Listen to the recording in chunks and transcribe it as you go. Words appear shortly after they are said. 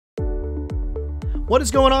What is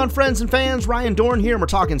going on, friends and fans? Ryan Dohrn here, and we're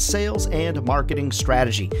talking sales and marketing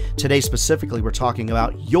strategy. Today specifically, we're talking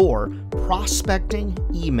about your prospecting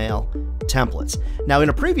email templates. Now, in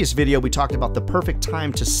a previous video, we talked about the perfect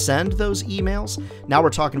time to send those emails. Now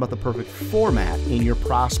we're talking about the perfect format in your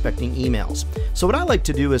prospecting emails. So what I like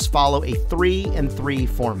to do is follow a 3 and 3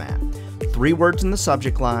 format. 3 words in the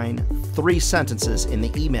subject line, 3 sentences in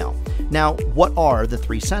the email. Now, what are the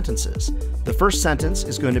 3 sentences? The first sentence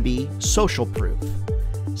is going to be social proof.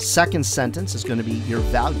 Second sentence is going to be your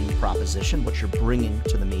value proposition, what you're bringing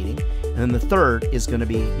to the meeting. And then the third is going to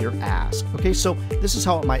be your ask. Okay, so this is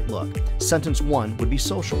how it might look. Sentence 1 would be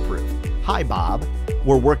social proof. Hi, Bob.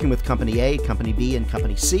 We're working with Company A, Company B, and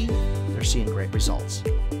Company C. They're seeing great results.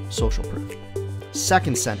 Social proof.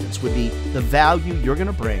 Second sentence would be the value you're going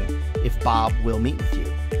to bring if Bob will meet with you.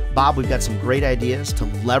 Bob, we've got some great ideas to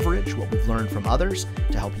leverage what we've learned from others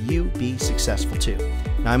to help you be successful too.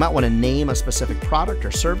 Now, I might want to name a specific product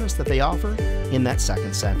or service that they offer in that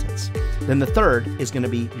second sentence. Then the third is going to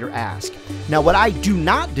be your ask. Now, what I do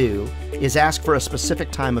not do is ask for a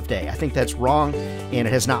specific time of day. I think that's wrong, and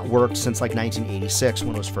it has not worked since like 1986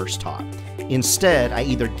 when it was first taught. Instead, I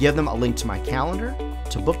either give them a link to my calendar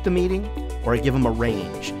to book the meeting, or I give them a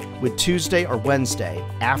range. Would Tuesday or Wednesday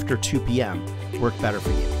after 2 p.m. work better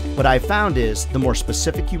for you? What I've found is the more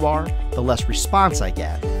specific you are, the less response I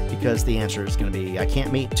get, because the answer is going to be, I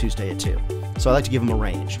can't meet Tuesday at 2. So I like to give them a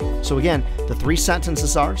range. So again, the 3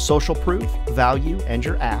 sentences are social proof, value, and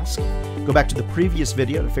your ask. Go back to the previous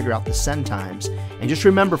video to figure out the send times. And just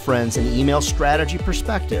remember, friends, in email strategy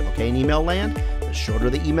perspective, okay, in email land, the shorter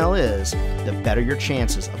the email is, the better your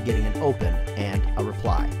chances of getting an open and a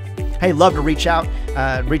reply. Hey, love to reach out.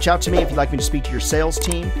 Reach out to me if you'd like me to speak to your sales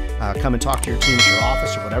team. Come and talk to your team at your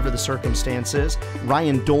office or whatever the circumstance is.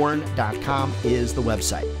 RyanDohrn.com is the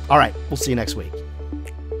website. All right, we'll see you next week.